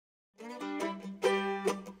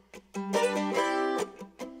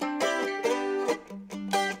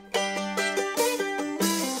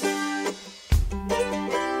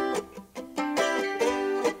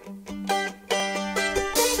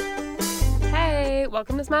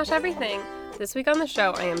welcome to Smash Everything. This week on the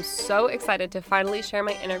show, I am so excited to finally share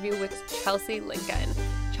my interview with Chelsea Lincoln.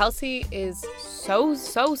 Chelsea is so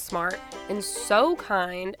smart and so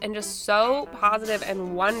kind and just so positive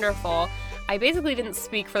and wonderful. I basically didn't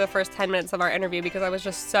speak for the first 10 minutes of our interview because I was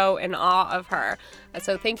just so in awe of her.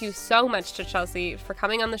 So thank you so much to Chelsea for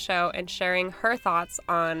coming on the show and sharing her thoughts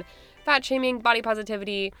on fat shaming, body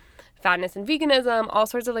positivity, fatness and veganism, all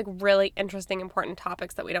sorts of really interesting, important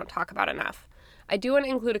topics that we don't talk about enough. I do want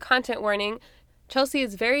to include a content warning. Chelsea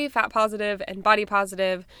is very fat positive and body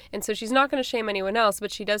positive, and so she's not going to shame anyone else,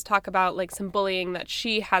 but she does talk about some bullying that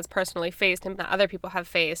she has personally faced and that other people have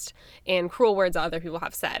faced and cruel words that other people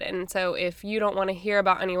have said. And so if you don't want to hear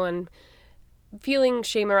about anyone feeling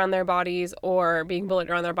shame around their bodies or being bullied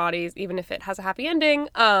around their bodies, even if it has a happy ending,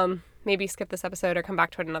 maybe skip this episode or come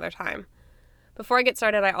back to it another time. Before I get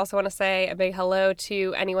started, I also want to say a big hello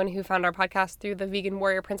to anyone who found our podcast through the Vegan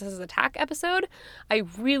Warrior Princesses Attack episode. I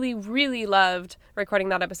really loved recording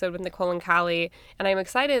that episode with Nicole and Callie, and I'm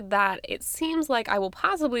excited that it seems like I will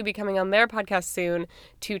possibly be coming on their podcast soon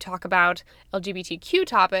to talk about LGBTQ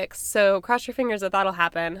topics, so cross your fingers that that'll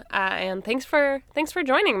happen. And thanks for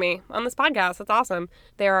joining me on this podcast. That's awesome.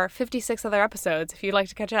 There are 56 other episodes if you'd like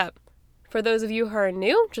to catch up. For those of you who are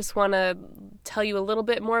new, just want to tell you a little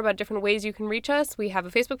bit more about different ways you can reach us. We have a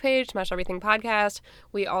Facebook page, Smash Everything Podcast.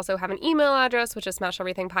 We also have an email address, which is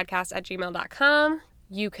smasheverythingpodcast@gmail.com.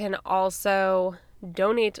 You can also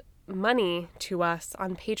donate money to us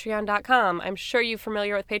on patreon.com. I'm sure you're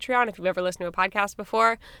familiar with Patreon if you've ever listened to a podcast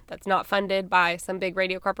before that's not funded by some big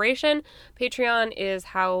radio corporation. Patreon is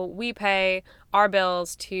how we pay our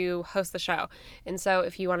bills to host the show. And so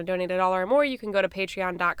if you want to donate $1 or more, you can go to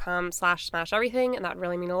patreon.com/smasheverything, and that would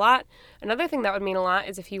really mean a lot. Another thing that would mean a lot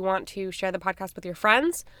is if you want to share the podcast with your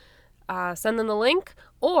friends, send them the link,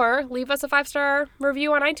 or leave us a 5-star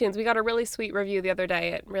review on iTunes. We got a really sweet review the other day.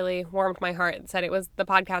 It really warmed my heart. It said it was the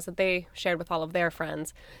podcast that they shared with all of their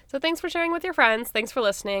friends. So thanks for sharing with your friends. Thanks for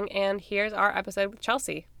listening. And here's our episode with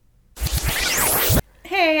Chelsea.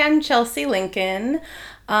 Hey, I'm Chelsea Lincoln.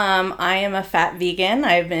 I am a fat vegan.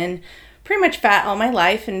 I've been pretty much fat all my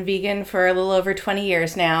life and vegan for a little over 20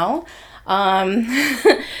 years now.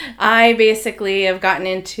 I basically have gotten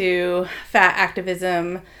into fat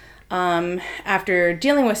activism after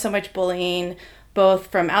dealing with so much bullying, both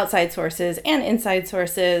from outside sources and inside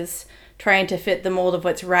sources, trying to fit the mold of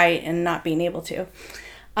what's right and not being able to.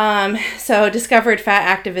 So discovered fat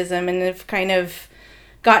activism and have kind of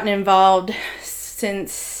gotten involved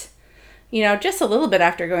since, just a little bit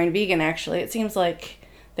after going vegan, actually. It seems like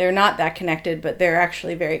they're not that connected, but they're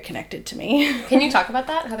actually very connected to me. Can you talk about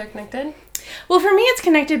that, how they're connected? Well, for me, it's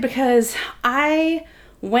connected because I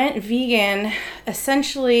went vegan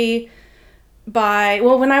essentially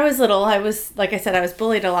when I was little, like I said, I was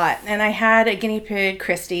bullied a lot. And I had a guinea pig,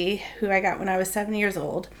 Christy, who I got when I was 7 years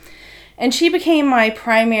old. And she became my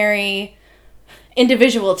primary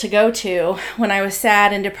individual to go to when I was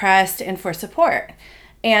sad and depressed and for support.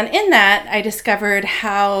 And in that, I discovered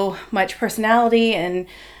how much personality and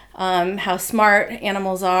how smart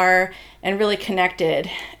animals are and really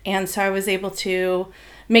connected. And so I was able to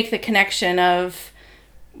make the connection of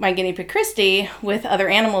my guinea pig Christy with other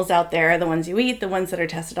animals out there, the ones you eat, the ones that are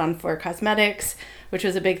tested on for cosmetics, which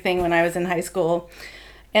was a big thing when I was in high school.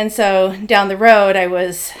 And so down the road,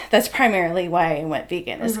 that's primarily why I went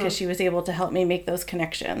vegan, is because she was able to help me make those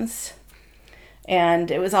connections. And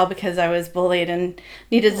it was all because I was bullied and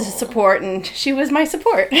needed the support, and she was my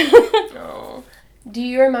support. Oh. Do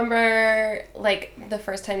you remember, the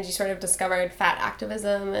first times you sort of discovered fat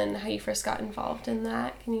activism and how you first got involved in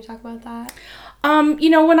that? Can you talk about that?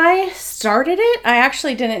 When I started it, I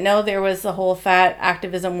actually didn't know there was the whole fat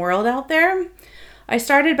activism world out there. I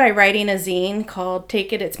started by writing a zine called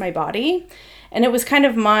Take It, It's My Body. And it was kind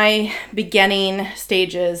of my beginning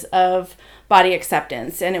stages of body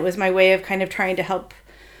acceptance. And it was my way of kind of trying to help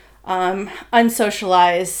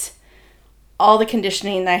unsocialize all the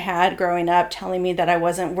conditioning I had growing up, telling me that I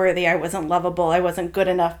wasn't worthy, I wasn't lovable, I wasn't good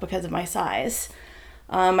enough because of my size.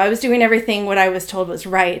 I was doing everything what I was told was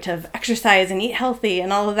right, of exercise and eat healthy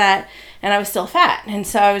and all of that, and I was still fat. And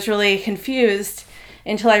so I was really confused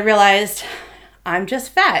until I realized I'm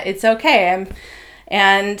just fat. It's okay.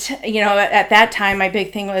 At that time, my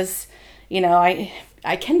big thing was, I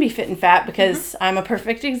can be fit and fat because I'm a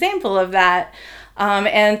perfect example of that.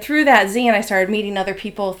 And through that zine, I started meeting other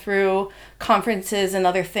people through conferences and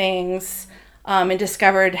other things. and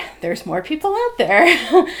discovered there's more people out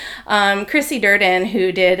there. Chrissy Durden,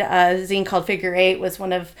 who did a zine called Figure 8, was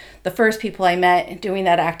one of the first people I met doing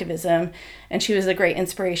that activism, and she was a great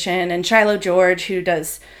inspiration. And Shiloh George, who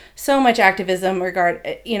does so much activism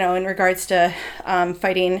in regards to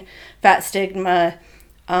fighting fat stigma,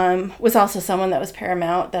 was also someone that was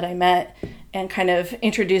paramount that I met and kind of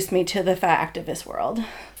introduced me to the fat activist world.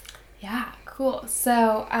 Yeah, cool.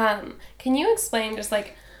 So can you explain just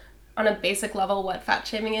like on a basic level what fat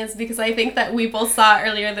shaming is? Because I think that we both saw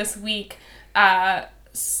earlier this week a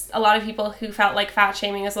lot of people who felt like fat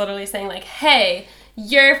shaming is literally saying like, hey,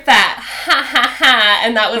 you're fat, ha ha ha,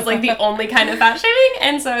 and that was like the only kind of fat shaming.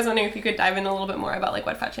 And so I was wondering if you could dive in a little bit more about like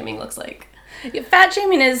what fat shaming looks like. Fat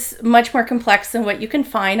shaming is much more complex than what you can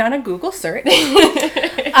find on a Google search. Because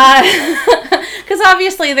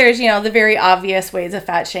obviously there's, the very obvious ways of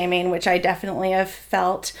fat shaming, which I definitely have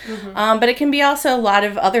felt. Mm-hmm. But it can be also a lot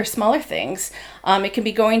of other smaller things. It can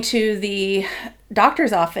be going to the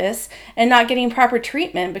doctor's office and not getting proper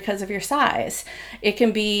treatment because of your size. It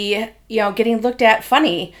can be, getting looked at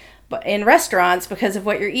funny in restaurants because of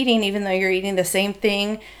what you're eating, even though you're eating the same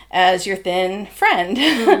thing as your thin friend.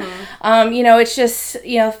 Mm-hmm. It's just,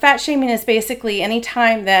 fat shaming is basically any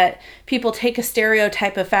time that people take a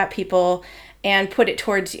stereotype of fat people and put it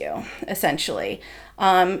towards you, essentially.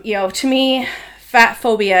 To me, fat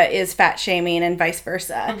phobia is fat shaming and vice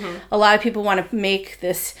versa. Mm-hmm. A lot of people want to make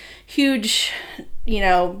this huge,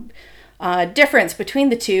 difference between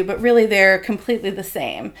the two, but really they're completely the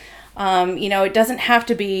same. It doesn't have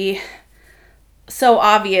to be so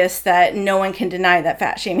obvious that no one can deny that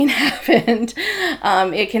fat shaming happened.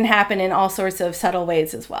 It can happen in all sorts of subtle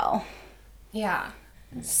ways as well. Yeah.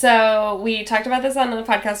 So we talked about this on the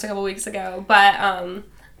podcast a couple weeks ago, but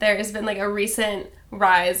there has been like a recent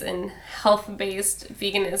rise in health-based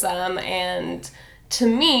veganism, and to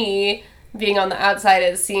me, being on the outside,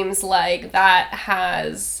 it seems like that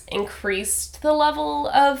has increased the level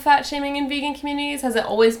of fat shaming in vegan communities. Has it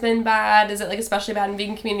always been bad? Is it like especially bad in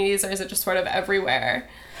vegan communities, or is it just sort of everywhere?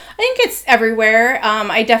 I think it's everywhere.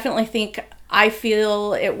 I definitely think I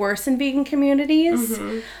feel it worse in vegan communities.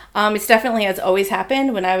 Mm-hmm. It's definitely has always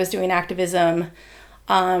happened. When I was doing activism,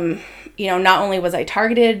 not only was I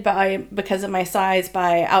targeted because of my size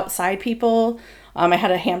by outside people. I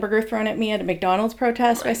had a hamburger thrown at me at a McDonald's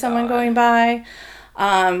protest by someone going by.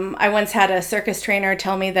 I once had a circus trainer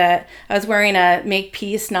tell me that I was wearing a make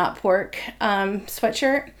peace, not pork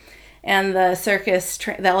sweatshirt. And the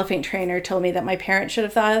the elephant trainer told me that my parents should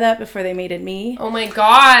have thought of that before they mated me. Oh my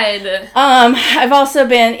God. I've also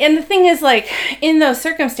been, and the thing is, like, in those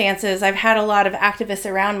circumstances, I've had a lot of activists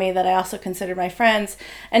around me that I also considered my friends,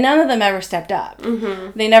 and none of them ever stepped up.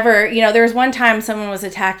 Mm-hmm. They never, there was one time someone was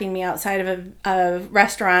attacking me outside of a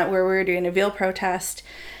restaurant where we were doing a veal protest,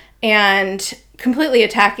 and completely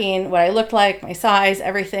attacking what I looked like, my size,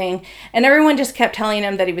 everything. And everyone just kept telling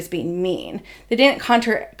him that he was being mean. They didn't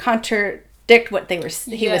contradict what he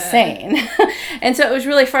was saying. And so it was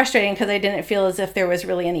really frustrating because I didn't feel as if there was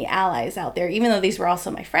really any allies out there, even though these were also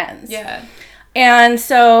my friends. Yeah. And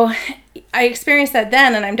so I experienced that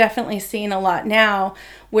then, and I'm definitely seeing a lot now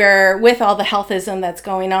where with all the healthism that's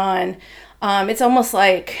going on, it's almost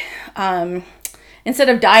like... instead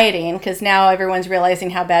of dieting, because now everyone's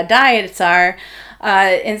realizing how bad diets are,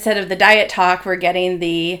 instead of the diet talk, we're getting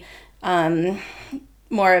the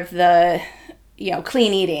more of the,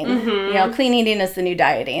 clean eating. Mm-hmm. Clean eating is the new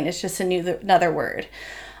dieting. It's just another word.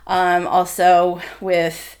 Also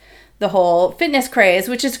with the whole fitness craze,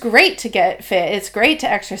 which is great to get fit. It's great to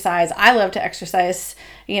exercise. I love to exercise.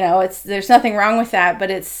 There's nothing wrong with that,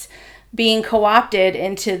 but it's being co-opted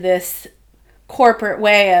into this corporate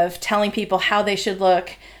way of telling people how they should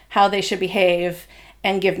look, how they should behave,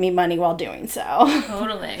 and give me money while doing so.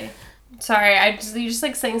 Totally. Sorry, you're just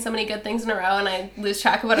like saying so many good things in a row, and I lose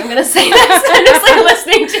track of what I'm gonna say next. I'm just like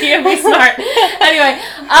listening to you be smart. Anyway,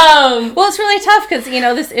 well, it's really tough because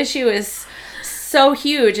this issue is so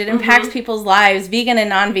huge. It impacts mm-hmm. people's lives, vegan and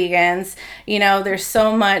non-vegans. There's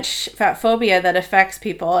so much fat phobia that affects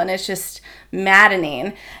people, and it's just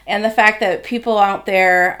maddening. And the fact that people out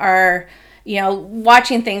there are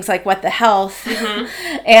watching things like What the Health mm-hmm.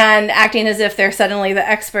 and acting as if they're suddenly the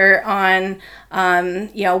expert on,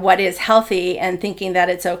 what is healthy, and thinking that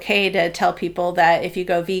it's okay to tell people that if you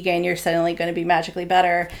go vegan, you're suddenly going to be magically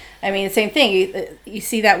better. I mean, same thing. You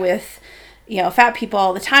see that with, fat people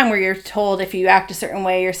all the time, where you're told if you act a certain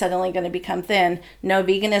way, you're suddenly going to become thin. No,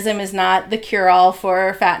 veganism is not the cure-all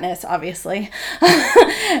for fatness, obviously.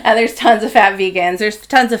 And there's tons of fat vegans. There's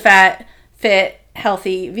tons of fat, fit,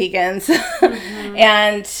 healthy vegans. Mm-hmm.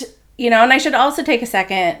 And and I should also take a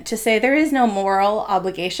second to say there is no moral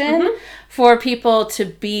obligation for people to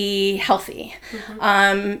be healthy.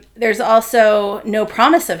 There's also no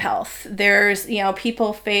promise of health. There's,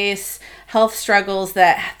 people face health struggles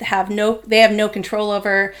that they have no control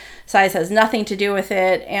over. Size has nothing to do with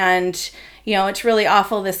it. And, it's really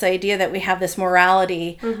awful, this idea that we have this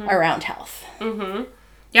morality around health.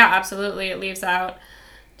 Yeah, absolutely. It leaves out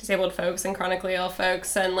disabled folks and chronically ill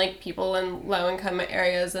folks and people in low income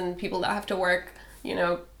areas and people that have to work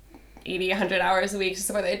 80, 100 hours a week, just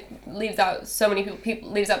where it leaves out so many people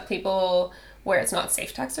leaves out people where it's not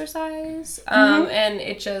safe to exercise. And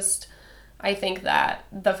it just, I think that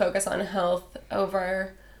the focus on health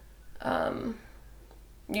over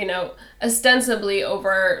ostensibly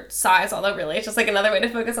over size, although really it's just another way to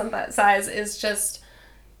focus on that size, is just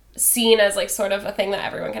seen as sort of a thing that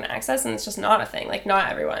everyone can access, and it's just not a thing.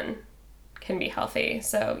 Not everyone can be healthy.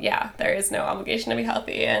 So yeah, there is no obligation to be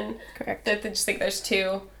healthy. And correct. I just think there's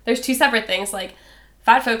two separate things.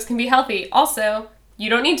 Fat folks can be healthy. Also, you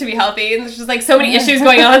don't need to be healthy. And there's just so many issues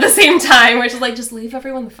going on at the same time, which is just leave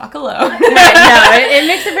everyone the fuck alone. Right, no, it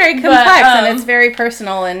makes it very complex, and it's very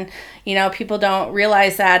personal, and people don't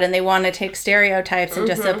realize that, and they want to take stereotypes and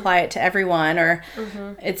just apply it to everyone, or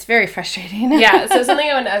it's very frustrating. Yeah, so something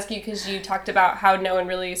I want to ask you, because you talked about how no one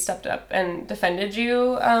really stepped up and defended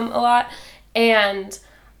you a lot, and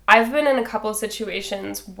I've been in a couple of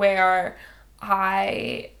situations where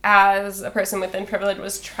I, as a person with thin privilege,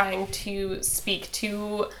 was trying to speak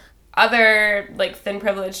to other thin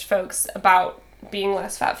privileged folks about being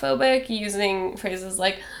less fat phobic, using phrases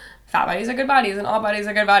like fat bodies are good bodies and all bodies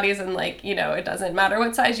are good bodies, and it doesn't matter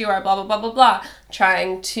what size you are, blah blah blah blah blah,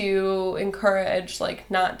 trying to encourage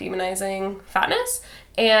not demonizing fatness.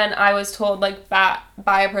 And I was told that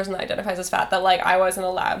by a person that identifies as fat, that I wasn't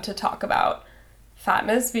allowed to talk about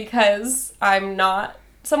fatness because I'm not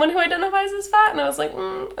someone who identifies as fat. And I was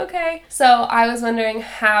okay. So I was wondering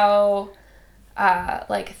how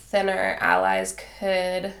thinner allies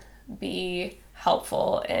could be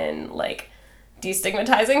helpful in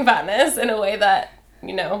destigmatizing fatness in a way that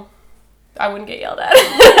I wouldn't get yelled at.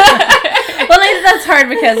 Well, that's hard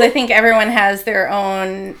because I think everyone has their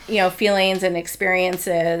own feelings and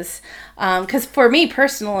experiences. Because for me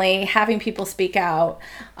personally, having people speak out,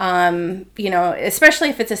 especially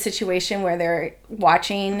if it's a situation where they're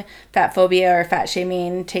watching fat phobia or fat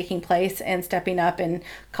shaming taking place and stepping up and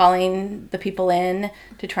calling the people in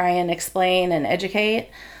to try and explain and educate,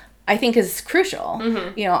 I think is crucial.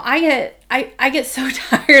 I get so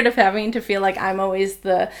tired of having to feel like I'm always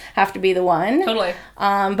have to be the one. Totally.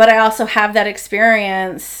 But I also have that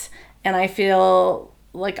experience, and I feel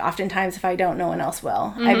oftentimes if I don't, no one else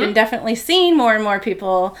will. I've been definitely seeing more and more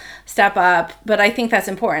people step up, but I think that's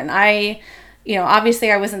important.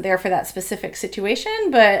 Obviously I wasn't there for that specific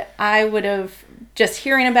situation, but I would have, just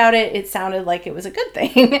hearing about it, it sounded like it was a good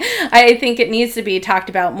thing. I think it needs to be talked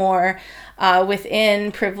about more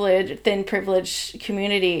within thin privileged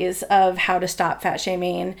communities of how to stop fat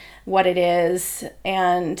shaming, what it is,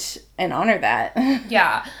 and honor that.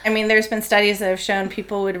 Yeah. I mean, there's been studies that have shown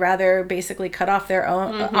people would rather basically cut off their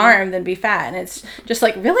own arm than be fat. And it's just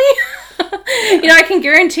really? I can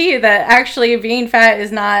guarantee you that actually being fat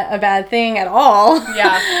is not a bad thing at all.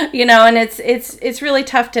 Yeah. And it's really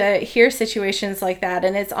tough to hear situations like that.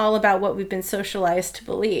 And it's all about what we've been socialized to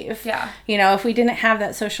believe. Yeah. If we didn't have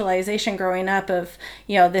that socialization growing up of,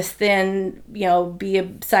 this thin, be a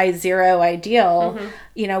size 0 ideal,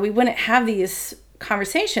 we wouldn't have these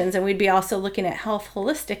conversations, and we'd be also looking at health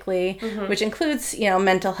holistically, which includes,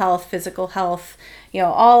 mental health, physical health,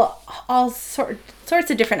 all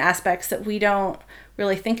sorts of different aspects that we don't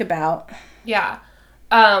really think about. Yeah.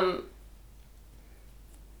 I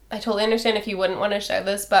totally understand if you wouldn't want to share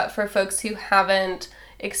this, but for folks who haven't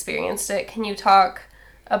experienced it, can you talk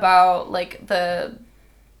about the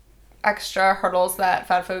extra hurdles that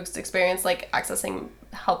fat folks experience, accessing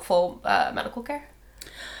helpful medical care?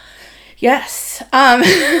 Yes.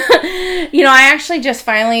 I actually just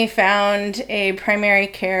finally found a primary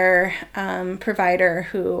care provider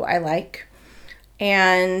who I like,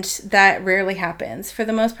 and that rarely happens. For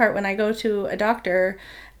the most part, when I go to a doctor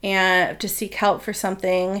and to seek help for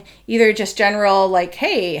something, either just general,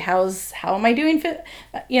 hey, how am I doing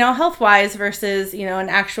health-wise, versus, an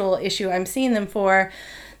actual issue I'm seeing them for,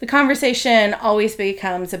 the conversation always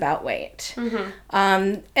becomes about weight.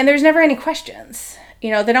 And there's never any questions. They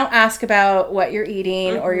don't ask about what you're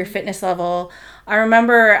eating or your fitness level. I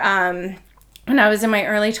remember when I was in my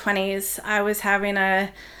early 20s, I was having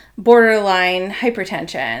a borderline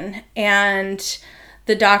hypertension, and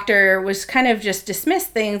the doctor was kind of just dismissed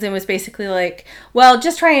things and was basically like, well,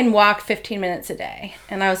 just try and walk 15 minutes a day.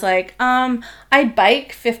 And I was like, I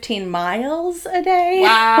bike 15 miles a day.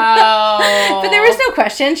 Wow. But there was no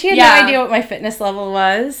question. She had no idea what my fitness level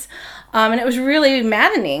was. And it was really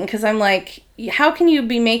maddening because I'm like, how can you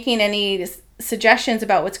be making any suggestions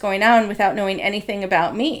about what's going on without knowing anything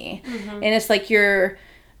about me? And it's like you're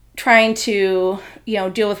trying to,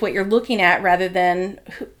 deal with what you're looking at rather than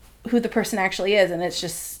who the person actually is. And it's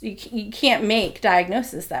just, you can't make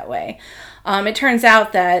diagnosis that way. It turns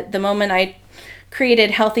out that the moment I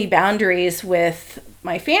created healthy boundaries with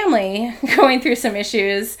my family going through some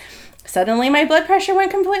issues, suddenly my blood pressure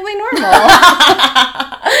went completely normal.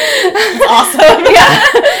 Awesome. Yeah.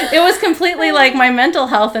 It was completely like my mental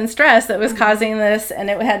health and stress that was causing this, and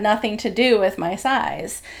it had nothing to do with my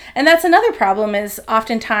size. And that's another problem is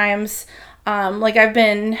oftentimes,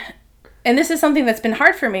 and this is something that's been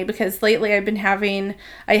hard for me because lately I've been having,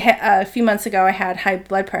 a few months ago I had high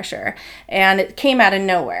blood pressure and it came out of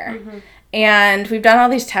nowhere. And we've done all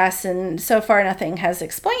these tests and so far nothing has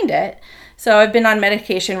explained it. So I've been on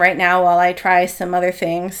medication right now while I try some other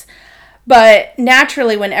things. But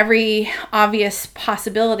naturally, when every obvious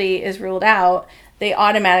possibility is ruled out, they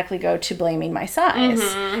automatically go to blaming my size.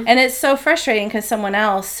 And it's so frustrating because someone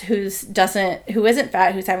else who isn't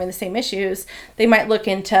fat, who's having the same issues, they might look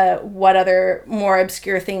into what other more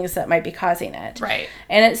obscure things that might be causing it. Right.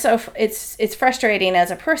 And it's frustrating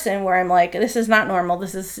as a person where I'm like, this is not normal.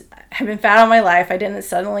 I've been fat all my life. I didn't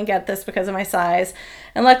suddenly get this because of my size.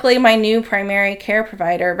 And luckily my new primary care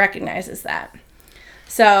provider recognizes that.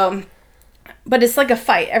 So, but it's like a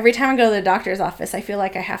fight. Every time I go to the doctor's office, I feel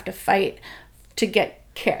like I have to fight to get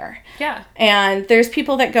care. Yeah. And there's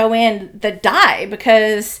people that go in that die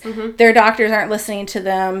because their doctors aren't listening to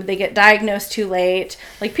them. They get diagnosed too late.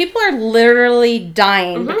 Like, people are literally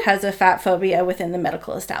dying because of fat phobia within the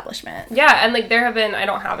medical establishment. Yeah, and like there have been, I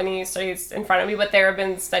don't have any studies in front of me, but there have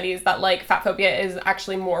been studies that like fat phobia is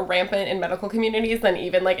actually more rampant in medical communities than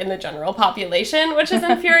even like in the general population, which is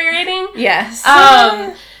infuriating. Yes.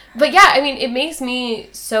 But yeah, I mean, it makes me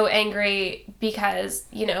so angry because,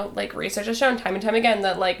 like research has shown time and time again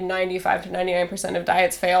that like 95 to 99% of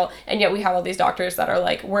diets fail. And yet we have all these doctors that are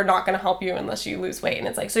like, we're not going to help you unless you lose weight. And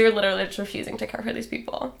it's like, so you're literally just refusing to care for these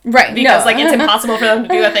people. Right. Because like it's impossible for them to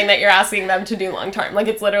do the thing that you're asking them to do long term. Like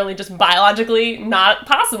it's literally just biologically not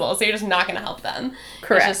possible. So you're just not going to help them.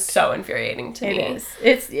 Correct. It's just so infuriating to me.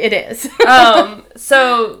 It is.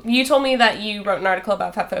 So you told me that you wrote an article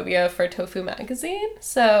about fat phobia for Tofu magazine.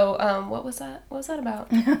 So what was that? What was that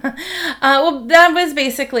about? Well, that was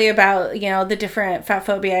basically about, the different fat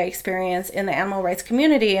phobia I experienced in the animal rights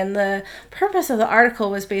community. And the purpose of the article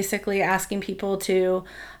was basically asking people to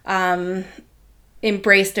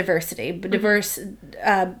embrace diversity, diverse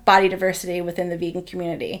body diversity within the vegan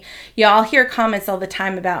community. I'll hear comments all the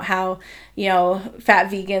time about how, fat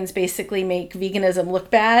vegans basically make veganism look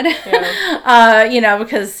bad. Yeah.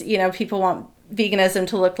 Because, people want veganism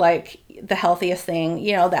to look like the healthiest thing,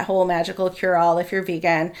 that whole magical cure-all if you're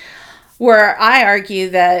vegan, where I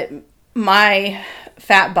argue that my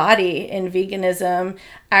fat body in veganism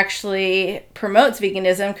actually promotes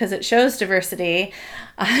veganism because it shows diversity.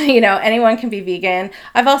 Anyone can be vegan.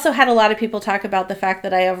 I've also had a lot of people talk about the fact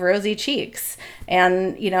that I have rosy cheeks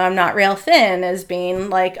and, I'm not real thin as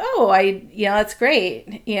being like, oh, that's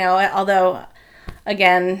great. Although,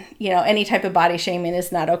 again, any type of body shaming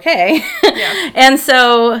is not okay. Yeah. And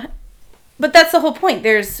so, but that's the whole point.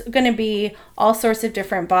 There's going to be all sorts of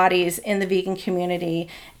different bodies in the vegan community,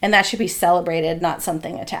 and that should be celebrated, not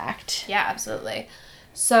something attacked. Yeah, absolutely.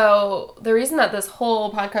 So the reason that this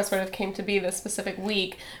whole podcast sort of came to be this specific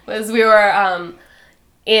week was we were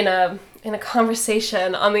in a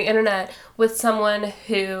conversation on the internet with someone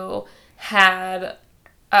who had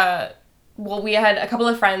we had a couple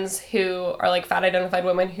of friends who are like fat identified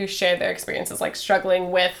women who shared their experiences like struggling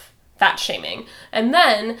with fat shaming. And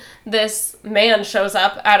then this man shows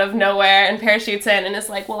up out of nowhere and parachutes in and is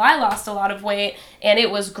like, well, I lost a lot of weight and it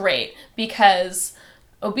was great because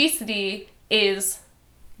obesity is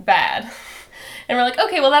bad. And we're like,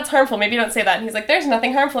 okay, well, that's harmful. Maybe don't say that. And he's like, there's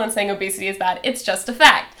nothing harmful in saying obesity is bad. It's just a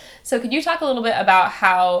fact. So could you talk a little bit about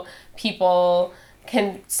how people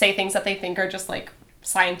can say things that they think are just like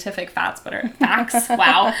scientific facts, but are facts,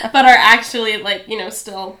 wow, but are actually like,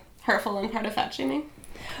 still hurtful and part of fat shaming?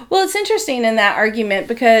 Well, it's interesting in that argument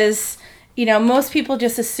because, most people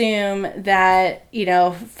just assume that,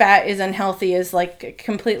 fat is unhealthy is like a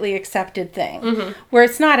completely accepted thing, where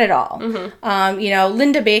it's not at all.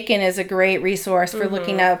 Linda Bacon is a great resource for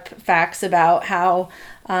looking up facts about how,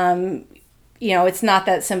 it's not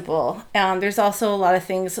that simple. There's also a lot of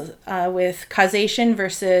things with causation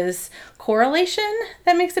versus correlation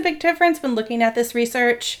that makes a big difference when looking at this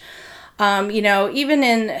research. Even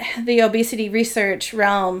in the obesity research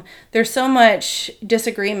realm, there's so much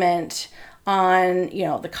disagreement on,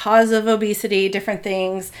 the cause of obesity, different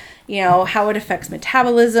things, how it affects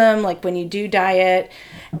metabolism, like when you do diet.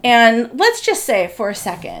 And let's just say for a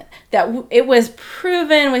second that it was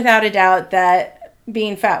proven without a doubt that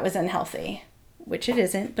being fat was unhealthy, which it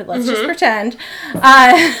isn't, but let's just pretend.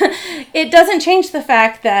 It doesn't change the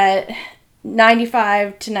fact that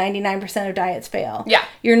 95 to 99% of diets fail. Yeah.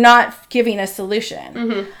 You're not giving a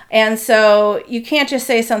solution. And so you can't just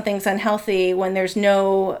say something's unhealthy when there's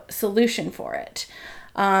no solution for it.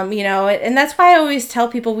 And that's why I always tell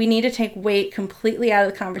people we need to take weight completely out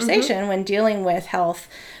of the conversation when dealing with health,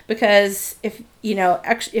 because if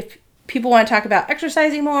people want to talk about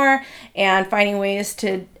exercising more and finding ways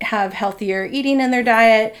to have healthier eating in their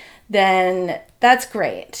diet, then that's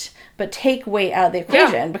great. But take weight out of the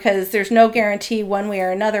equation because there's no guarantee one way or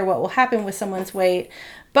another what will happen with someone's weight.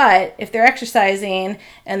 But if they're exercising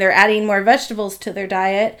and they're adding more vegetables to their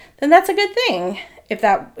diet, then that's a good thing if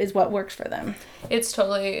that is what works for them. It's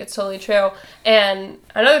totally true. And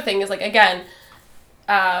another thing is, like, again,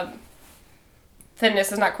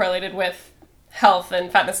 thinness is not correlated with health and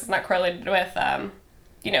fatness is not correlated with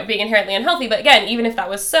being inherently unhealthy. But again, even if that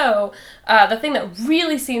was so, the thing that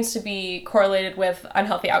really seems to be correlated with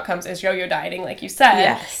unhealthy outcomes is yo-yo dieting, like you said.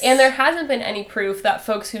 Yes. And there hasn't been any proof that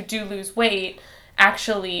folks who do lose weight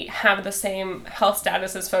actually have the same health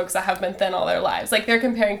status as folks that have been thin all their lives. Like, they're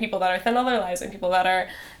comparing people that are thin all their lives and people that are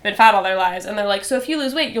been fat all their lives, and they're like, so if you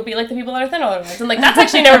lose weight, you'll be like the people that are thin all their lives. And, like, that's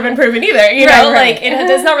actually never been proven either, Right. Like,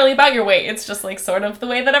 it's not really about your weight. It's just, like, sort of the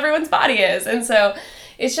way that everyone's body is. And so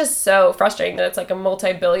it's just so frustrating that it's like a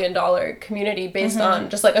multi-billion-dollar community based on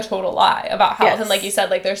just like a total lie about health. Yes. And like you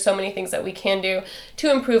said, like, there's so many things that we can do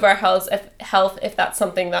to improve our health if that's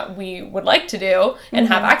something that we would like to do and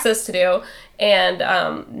have access to do. And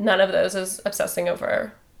none of those is obsessing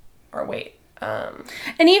over our weight.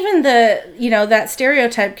 And even that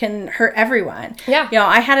stereotype can hurt everyone. Yeah.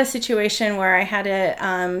 I had a situation where I had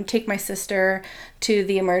to take my sister to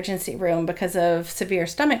the emergency room because of severe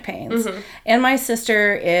stomach pains. And my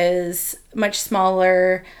sister is much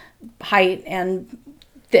smaller height and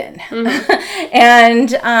thin.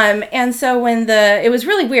 And so when it was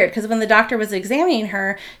really weird because when the doctor was examining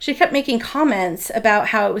her, she kept making comments about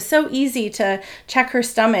how it was so easy to check her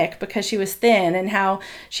stomach because she was thin and how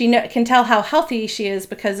she can tell how healthy she is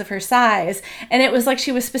because of her size. And it was like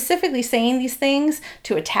she was specifically saying these things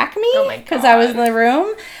to attack me because I was in the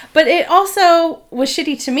room. But it also was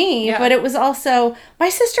shitty to me, but it was also, my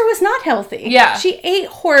sister was not healthy. Yeah. She ate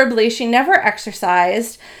horribly. She never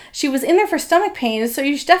exercised. She was in there for stomach pain, so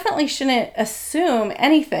you definitely shouldn't assume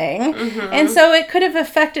anything. And so it could have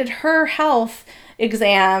affected her health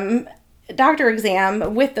doctor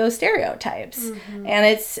exam with those stereotypes.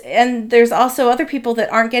 And there's also other people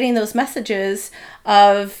that aren't getting those messages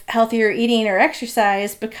of healthier eating or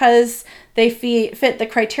exercise because they fit the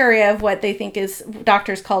criteria of what they think is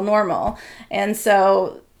doctors call normal. And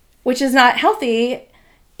so, which is not healthy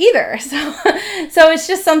either. So it's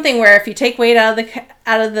just something where if you take weight out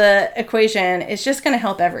of the equation, it's just going to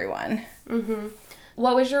help everyone.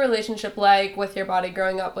 What was your relationship like with your body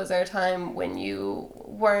growing up? Was there a time when you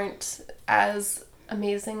weren't as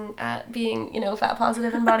amazing at being, fat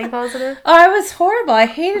positive and body positive? Oh, I was horrible. I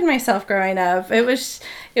hated myself growing up. It was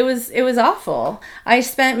awful. I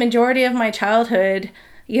spent majority of my childhood,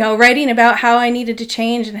 writing about how I needed to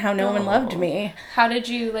change and how no one loved me. How did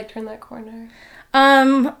you turn that corner?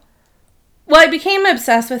 Well, I became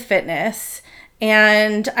obsessed with fitness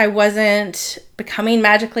and I wasn't becoming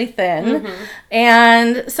magically thin.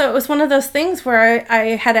 And so it was one of those things where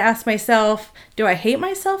I had to ask myself, do I hate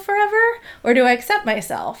myself forever or do I accept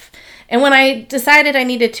myself? And when I decided I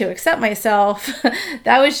needed to accept myself,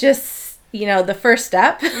 that was just, the first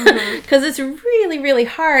step, because it's really, really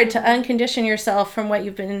hard to uncondition yourself from what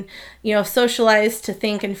you've been, socialized to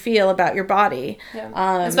think and feel about your body.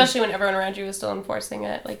 Yeah. Especially when everyone around you is still enforcing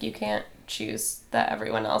it. Like, you can't choose that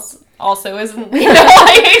everyone else also isn't,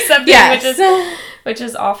 accepting, which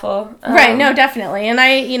is awful. Right. No, definitely. And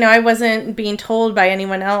I wasn't being told by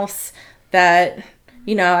anyone else that,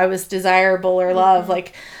 I was desirable or loved.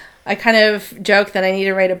 Like, I kind of joke that I need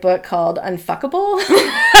to write a book called Unfuckable.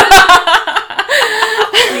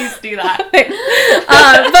 Please do that. But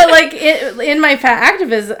in my fat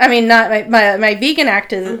activism, I mean, not my vegan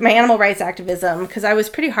activism, my animal rights activism, because I was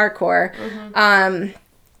pretty hardcore.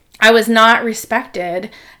 I was not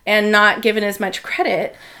respected and not given as much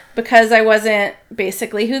credit because I wasn't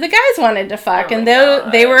basically who the guys wanted to fuck. Oh And my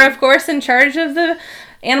they were, God. of course, in charge of the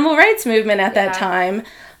animal rights movement at that time.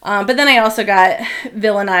 But then I also got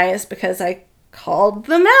villainized because I called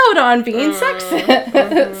them out on being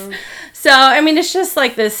sexist. So, I mean, it's just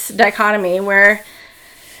like this dichotomy where,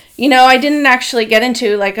 you know, I didn't actually get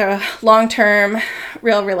into like a long-term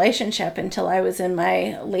real relationship until I was in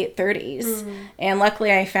my late 30s. And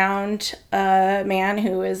luckily I found a man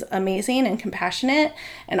who is amazing and compassionate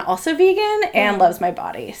and also vegan and loves my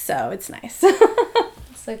body. So it's nice.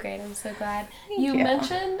 So great. I'm so glad. Thank You you.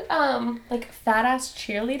 mentioned like fat ass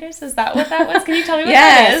cheerleaders. Is that what that was? Can you tell me what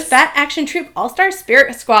that is? Fat Action Troop All-Star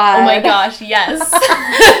Spirit Squad. Oh my gosh, yes.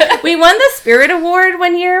 We won the Spirit Award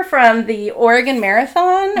one year from the Oregon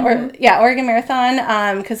Marathon, Oregon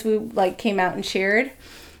Marathon, because we like came out and cheered.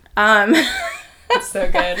 That's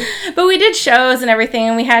so good. But we did shows and everything,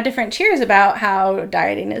 and we had different cheers about how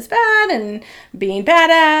dieting is bad and being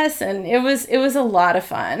badass, and it was a lot of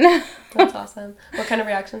fun. That's awesome. What kind of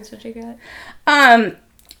reactions did you get?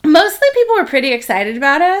 Mostly people were pretty excited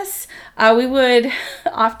about us. We would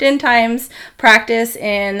oftentimes practice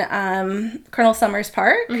in Colonel Summers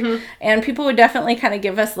Park, and people would definitely kind of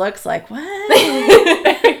give us looks like, what?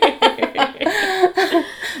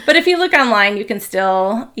 But if you look online, you can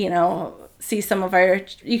still, you know, see some of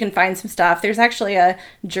you can find some stuff. There's actually I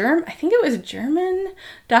think it was a German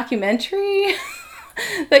documentary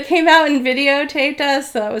that came out and videotaped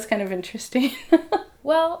us, so that was kind of interesting.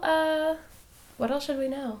 Well, what else should we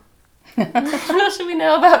know? What else should we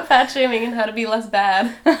know about fat shaming and how to be less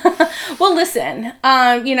bad? Well, listen,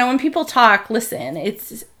 you know, when people talk, listen.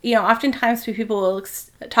 It's, you know, oftentimes people will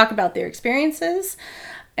talk about their experiences,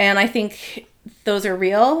 and I think those are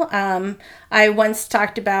real. I once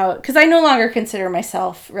talked about, because I no longer consider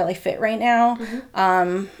myself really fit right now.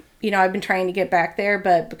 You know, I've been trying to get back there,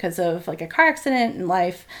 but because of like a car accident in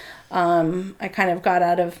life, I kind of got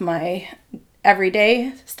out of my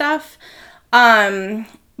everyday stuff. I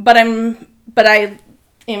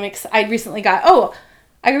recently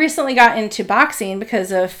got into boxing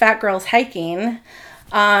because of Fat Girls Hiking.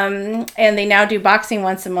 And they now do boxing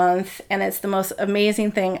once a month, and it's the most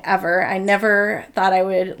amazing thing ever. I never thought I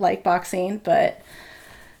would like boxing, but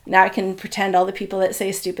now I can pretend all the people that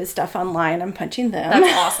say stupid stuff online, I'm punching them.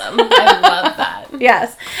 That's awesome. I love that.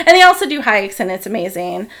 Yes. And they also do hikes, and it's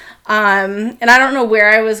amazing. And I don't know where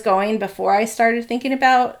I was going before I started thinking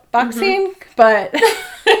about boxing, but...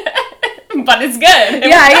 But it's good.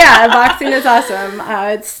 yeah, boxing is awesome.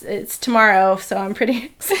 It's tomorrow, so I'm pretty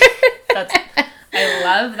excited. I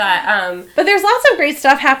love that. But there's lots of great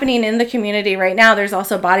stuff happening in the community right now. There's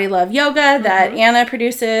also Body Love Yoga that Anna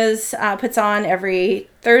produces, puts on every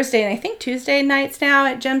Thursday and I think Tuesday nights now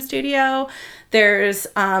at Gem Studio. There's,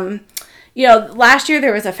 you know, last year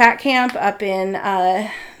there was a fat camp up in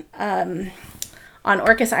on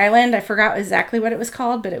Orcas Island. I forgot exactly what it was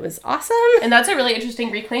called, but it was awesome. And that's a really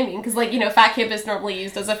interesting reclaiming, because, like, you know, fat camp is normally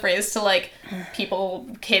used as a phrase to, like,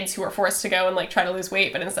 kids who are forced to go and, like, try to lose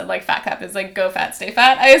weight, but instead, like, fat camp is, like, go fat, stay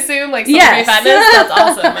fat, I assume, like, celebrate fatness. That's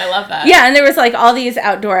awesome. I love that. Yeah, and there was, like, all these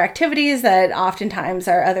outdoor activities that oftentimes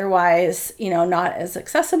are otherwise, you know, not as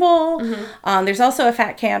accessible. There's also a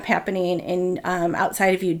fat camp happening in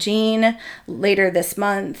outside of Eugene later this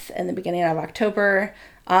month and the beginning of October.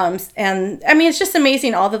 And I mean, it's just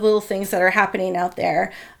amazing all the little things that are happening out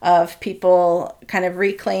there of people kind of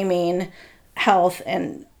reclaiming health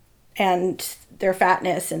and their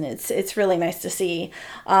fatness, and it's really nice to see.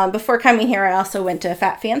 Before coming here, I also went to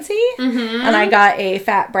Fat Fancy, and I got a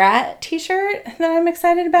Fat Brat t-shirt that I'm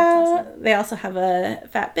excited about. Awesome. They also have a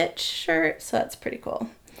Fat Bitch shirt, so that's pretty cool.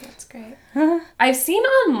 That's great. I've seen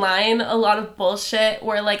online a lot of bullshit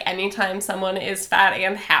where, like, anytime someone is fat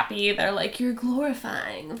and happy, they're like, you're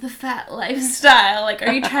glorifying the fat lifestyle. Like,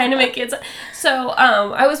 are you trying to make it... So,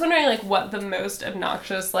 I was wondering, like, what the most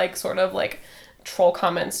obnoxious, like, sort of, like, troll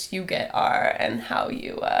comments you get are and how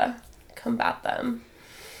you combat them.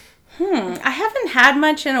 I haven't had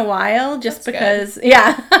much in a while, just That's because... Good.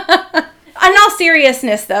 Yeah. In all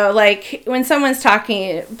seriousness, though, like, when someone's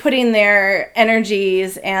putting their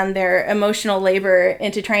energies and their emotional labor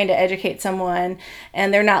into trying to educate someone,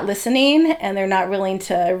 and they're not listening, and they're not willing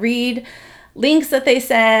to read links that they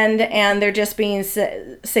send, and they're just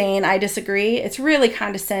saying, I disagree, it's really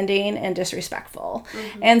condescending and disrespectful.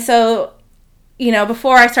 And so, you know,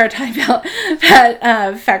 before I started talking about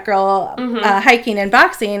fat girl hiking and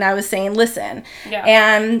boxing, I was saying, listen. Yeah.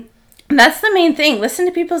 And that's the main thing. Listen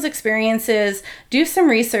to people's experiences. Do some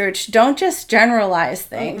research. Don't just generalize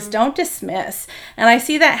things. Don't dismiss. And I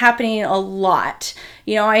see that happening a lot.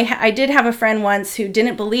 You know, I did have a friend once who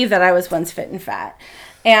didn't believe that I was once fit and fat.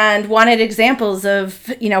 and wanted examples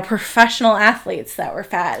of, professional athletes that were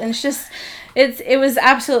fat. And it was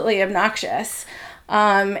absolutely obnoxious.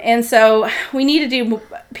 And so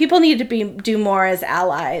people need to do more as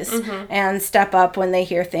allies and step up when they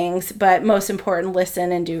hear things, but most important,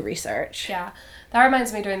 listen and do research. Yeah. That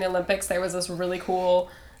reminds me, during the Olympics, there was this really cool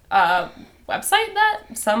website that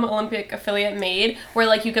some Olympic affiliate made where,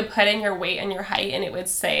 like, you could put in your weight and your height and it would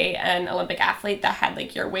say an Olympic athlete that had,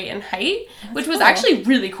 like, your weight and height, which was actually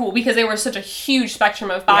really cool because there was such a huge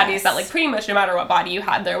spectrum of bodies that, like, pretty much no matter what body you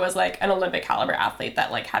had, there was, like, an Olympic caliber athlete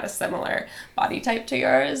that, like, had a similar body type to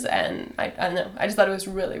yours. And I don't know, I just thought it was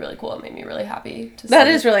really, really cool. It made me really happy to see. That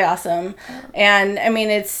is really awesome. And I mean,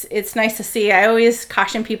 it's nice to see. I always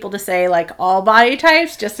caution people to say, like, all body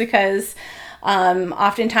types, just because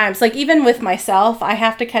oftentimes, like, even with myself, I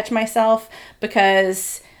have to catch myself,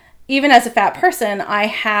 because even as a fat person, I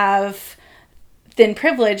have thin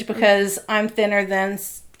privilege because I'm thinner than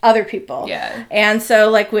other people. Yeah. And so,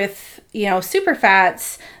 like, with, super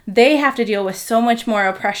fats, they have to deal with so much more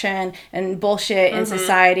oppression and bullshit in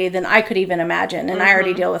society than I could even imagine. And I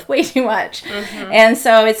already deal with way too much. And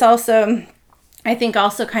so it's also, I think,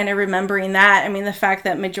 also kind of remembering that. I mean, the fact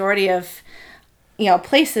that majority of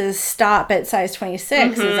places stop at size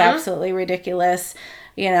 26 is absolutely ridiculous,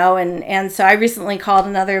 and so I recently called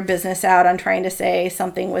another business out on trying to say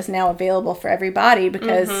something was now available for everybody,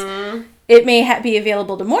 because it may be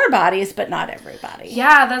available to more bodies, but not everybody.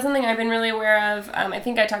 Yeah, that's something I've been really aware of. I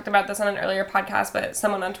think I talked about this on an earlier podcast, but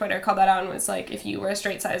someone on Twitter called that out and was like, if you wear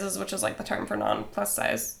straight sizes, which is, like, the term for non-plus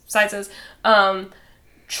sizes,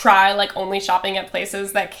 try, like, only shopping at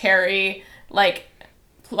places that carry, like,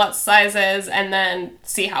 plus sizes, and then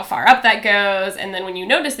see how far up that goes. And then when you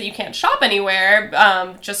notice that you can't shop anywhere,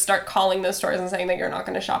 just start calling those stores and saying that you're not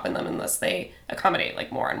going to shop in them unless they accommodate, like,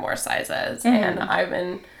 more and more sizes. And I've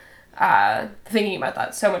been thinking about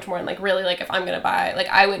that so much more. And, like, really, like, if I'm going to buy, like,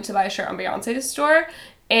 I went to buy a shirt on Beyonce's store,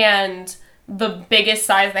 and the biggest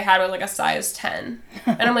size they had was, like, a size 10.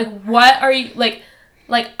 And I'm like, what are you, like,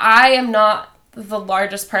 I am not the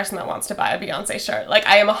largest person that wants to buy a Beyonce shirt. Like,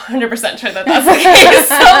 I am 100% sure that that's the case.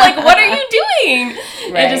 So, like, what are you doing?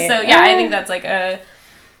 Right. And just so, yeah, I think that's, like,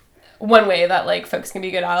 one way that, like, folks can be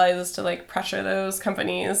good allies is to, like, pressure those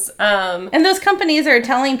companies. And those companies are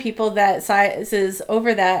telling people that sizes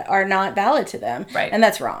over that are not valid to them. Right. And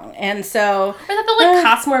that's wrong. And so... Or that they'll, like,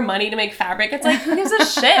 cost more money to make fabric. It's like, who gives a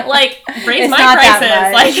shit? Like, raise my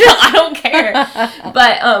prices. Like, I don't care.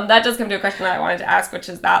 But that does come to a question that I wanted to ask, which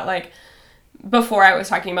is that, like, before I was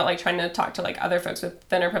talking about, like, trying to talk to, like, other folks with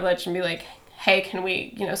thinner privilege and be like, hey, can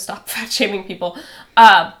we, stop fat shaming people?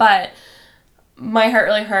 But my heart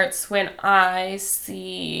really hurts when I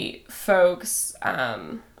see folks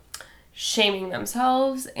shaming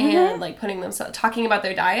themselves and, like, talking about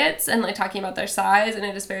their diets and, like, talking about their size in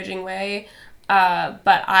a disparaging way.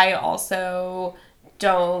 But I also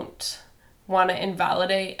don't want to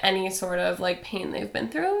invalidate any sort of, like, pain they've been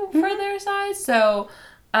through for their size. So,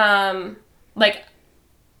 like,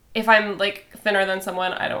 if I'm, like, thinner than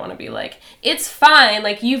someone, I don't want to be like, it's fine,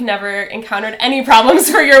 like, you've never encountered any problems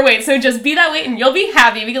for your weight, so just be that weight and you'll be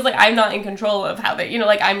happy, because, like, I'm not in control of how they,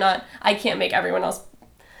 like, I can't make everyone else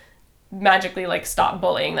magically, like, stop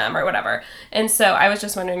bullying them or whatever. And so I was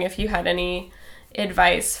just wondering if you had any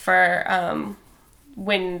advice for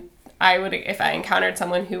when if I encountered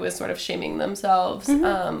someone who was sort of shaming themselves,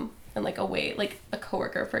 and, like, like a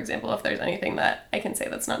coworker, for example, if there's anything that I can say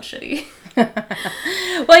that's not shitty.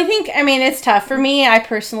 Well, I think, it's tough. For me, I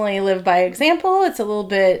personally live by example. It's a little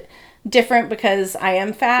bit different because I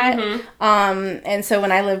am fat. And so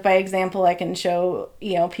when I live by example, I can show,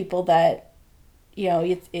 people that,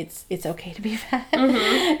 it's okay to be fat.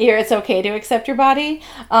 It's okay to accept your body.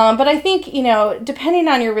 But I think, depending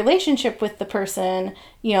on your relationship with the person,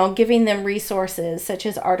 giving them resources such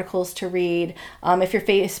as articles to read. If you're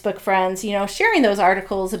Facebook friends, sharing those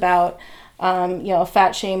articles about,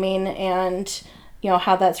 fat shaming and,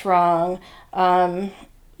 how that's wrong.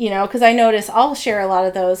 Because I notice I'll share a lot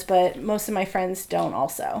of those, but most of my friends don't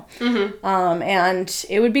also. And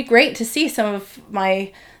it would be great to see some of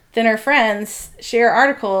my thinner friends share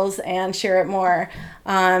articles and share it more.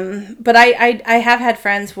 But I have had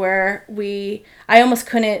friends where I almost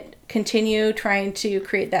couldn't continue trying to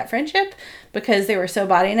create that friendship because they were so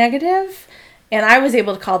body negative, and I was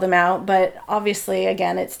able to call them out, but obviously,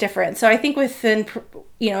 again, it's different. So I think with thin,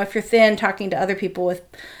 if you're thin, talking to other people with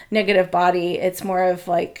negative body, it's more of,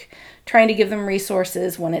 like, trying to give them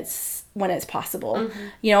resources when it's possible.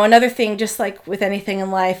 Another thing, just like with anything in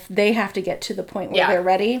life, they have to get to the point where they're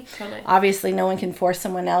ready. Totally. Obviously, no one can force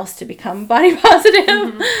someone else to become body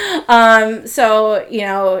positive.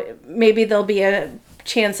 So, maybe there'll be a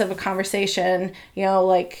chance of a conversation,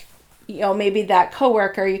 like, maybe that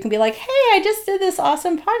coworker, you can be like, hey, I just did this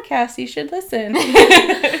awesome podcast. You should listen.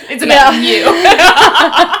 It's about you.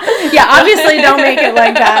 Yeah, obviously don't make it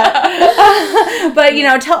like that. But,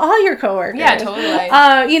 tell all your coworkers. Yeah, totally.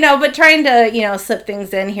 But trying to, slip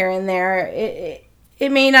things in here and there,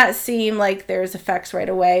 it may not seem like there's effects right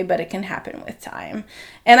away, but it can happen with time.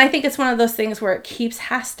 And I think it's one of those things where it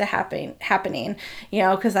has to happening,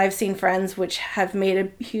 because I've seen friends which have made a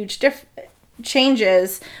huge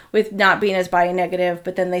changes with not being as body negative,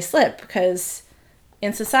 but then they slip because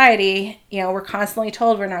in society, we're constantly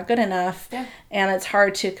told we're not good enough. Yeah. And it's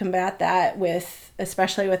hard to combat that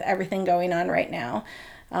especially with everything going on right now.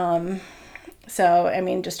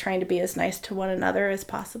 So, just trying to be as nice to one another as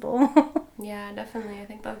possible. Yeah, definitely. I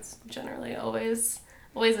think that's generally always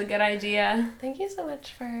a good idea. Thank you so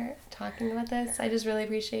much for talking about this. I just really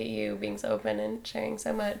appreciate you being so open and sharing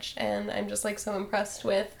so much. And I'm just so impressed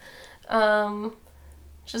with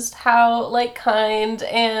just how kind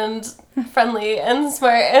and friendly and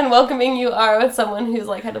smart and welcoming you are with someone who's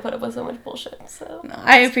had to put up with so much bullshit. So no,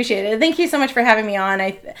 I appreciate it. Thank you so much for having me on.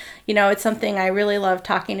 It's something I really love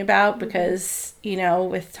talking about because,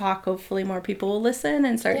 with talk, hopefully more people will listen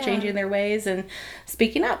and start changing their ways and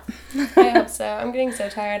speaking up. I hope so. I'm getting so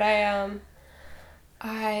tired.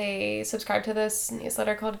 I subscribe to this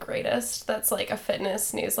newsletter called Greatest. That's a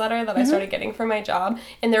fitness newsletter that I started getting for my job.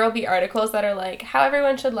 And there will be articles that are how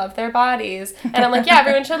everyone should love their bodies. And I'm yeah,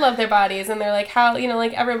 everyone should love their bodies. And they're how,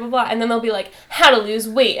 every blah, blah. And then they'll be how to lose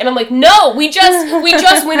weight. And I'm no, we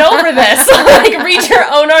just went over this. Read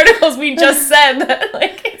your own articles. We just said that,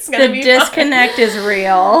 it's going to be The disconnect is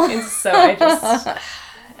real. And so I just,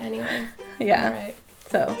 anyway. Yeah. All right.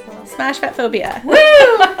 So, smash fat phobia. Woo!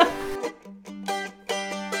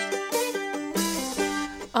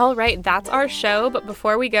 All right, that's our show, but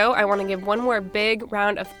before we go, I want to give one more big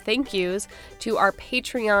round of thank yous to our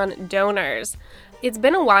Patreon donors. It's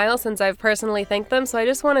been a while since I've personally thanked them, so I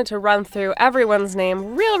just wanted to run through everyone's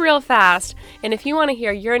name real fast. And if you want to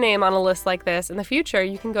hear your name on a list like this in the future,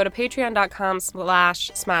 you can go to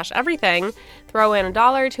patreon.com/smasheverything, throw in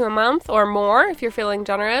 $1 to a month or more if you're feeling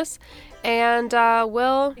generous, and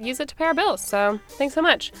we'll use it to pay our bills. So thanks so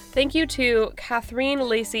much. Thank you to Catherine,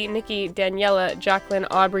 Lacey, Nikki, Daniela, Jacqueline,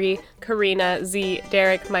 Aubrey, Karina, Z,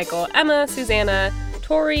 Derek, Michael, Emma, Susanna,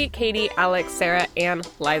 Tori, Katie, Alex, Sarah, and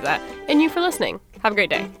Liza. And you for listening. Have a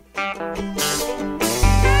great day.